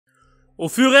Au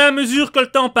fur et à mesure que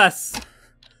le temps passe,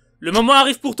 le moment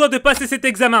arrive pour toi de passer cet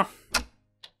examen.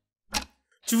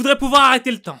 Tu voudrais pouvoir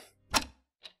arrêter le temps.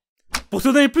 Pour te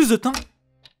donner plus de temps.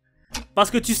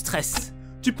 Parce que tu stresses.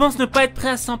 Tu penses ne pas être prêt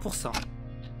à 100%.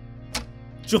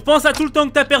 Tu repenses à tout le temps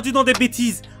que t'as perdu dans des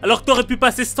bêtises, alors que t'aurais pu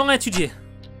passer ce temps à étudier.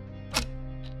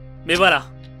 Mais voilà,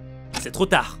 c'est trop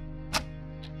tard.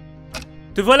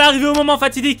 Te voilà arrivé au moment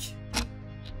fatidique.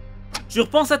 Tu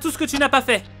repenses à tout ce que tu n'as pas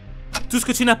fait, tout ce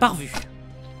que tu n'as pas revu.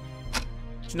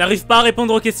 Tu n'arrives pas à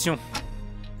répondre aux questions.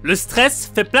 Le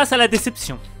stress fait place à la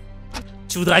déception.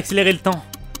 Tu voudrais accélérer le temps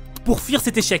pour fuir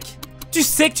cet échec. Tu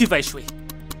sais que tu vas échouer.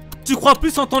 Tu crois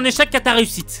plus en ton échec qu'à ta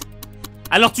réussite.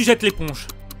 Alors tu jettes l'éponge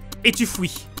et tu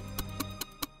fuis.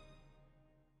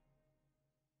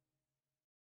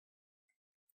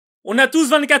 On a tous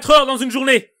 24 heures dans une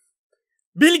journée.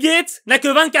 Bill Gates n'a que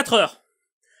 24 heures.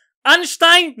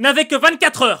 Einstein n'avait que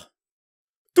 24 heures.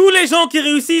 Tous les gens qui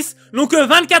réussissent n'ont que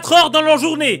 24 heures dans leur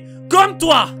journée, comme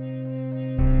toi.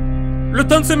 Le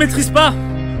temps ne se maîtrise pas.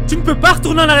 Tu ne peux pas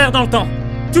retourner en arrière dans le temps.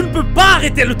 Tu ne peux pas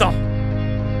arrêter le temps.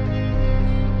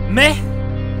 Mais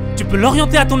tu peux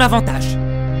l'orienter à ton avantage.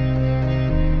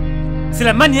 C'est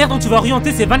la manière dont tu vas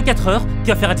orienter ces 24 heures qui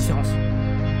va faire la différence.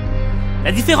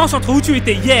 La différence entre où tu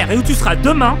étais hier et où tu seras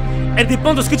demain, elle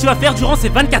dépend de ce que tu vas faire durant ces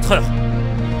 24 heures.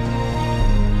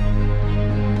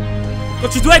 Quand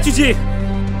tu dois étudier,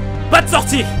 pas de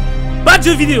sortie, pas de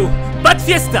jeux vidéo, pas de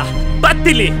fiesta, pas de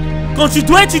télé. Quand tu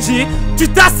dois étudier, tu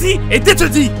t'assis et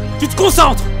t'étudies, tu te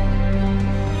concentres.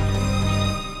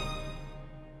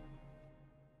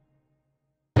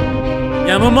 Il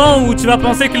y a un moment où tu vas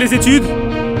penser que les études,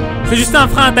 c'est juste un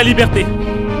frein à ta liberté.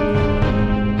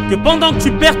 Que pendant que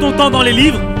tu perds ton temps dans les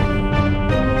livres,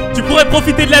 tu pourrais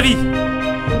profiter de la vie,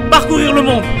 parcourir le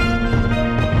monde,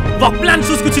 voir plein de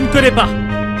choses que tu ne connais pas.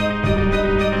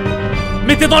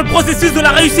 Mais t'es dans le processus de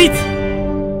la réussite.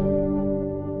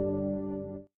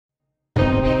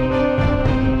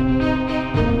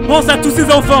 Pense à tous ces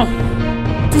enfants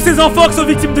qui sont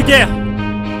victimes de guerre,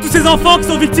 tous ces enfants qui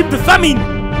sont victimes de famine,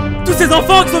 tous ces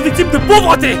enfants qui sont victimes de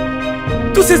pauvreté,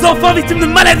 tous ces enfants victimes de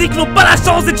maladies qui n'ont pas la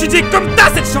chance d'étudier comme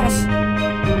t'as cette chance.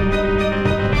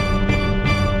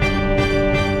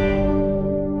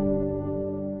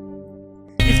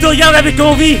 Ils te regardent avec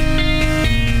envie.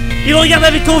 Ils regardent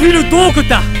avec envie le don que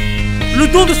t'as. Le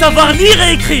don de savoir lire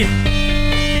et écrire.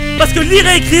 Parce que lire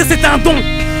et écrire, c'est un don.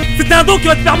 C'est un don qui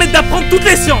va te permettre d'apprendre toutes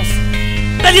les sciences,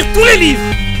 de lire tous les livres,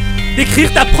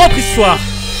 d'écrire ta propre histoire.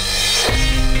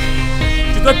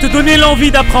 Tu dois te donner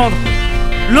l'envie d'apprendre.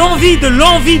 L'envie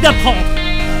d'apprendre.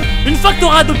 Une fois que tu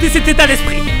auras adopté cet état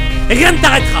d'esprit, rien ne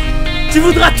t'arrêtera. Tu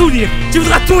voudras tout lire, tu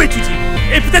voudras tout étudier.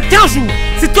 Et peut-être qu'un jour,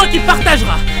 c'est toi qui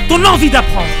partageras ton envie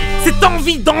d'apprendre. Cette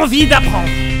envie d'apprendre.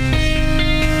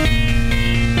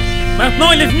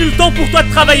 Maintenant, il est venu le temps pour toi de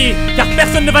travailler, car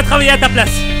personne ne va travailler à ta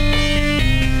place.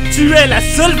 Tu es la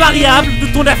seule variable de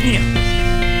ton avenir.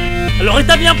 Alors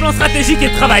établis un plan stratégique et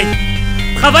travaille.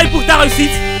 Travaille pour ta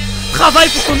réussite. Travaille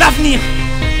pour ton avenir.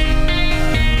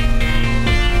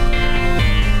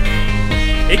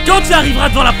 Et quand tu arriveras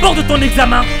devant la porte de ton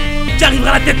examen, tu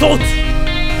arriveras la tête haute.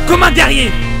 Comme un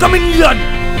guerrier, comme une lionne.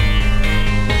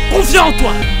 Confiant en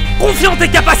toi, confiant en tes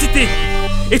capacités.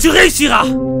 Et tu réussiras.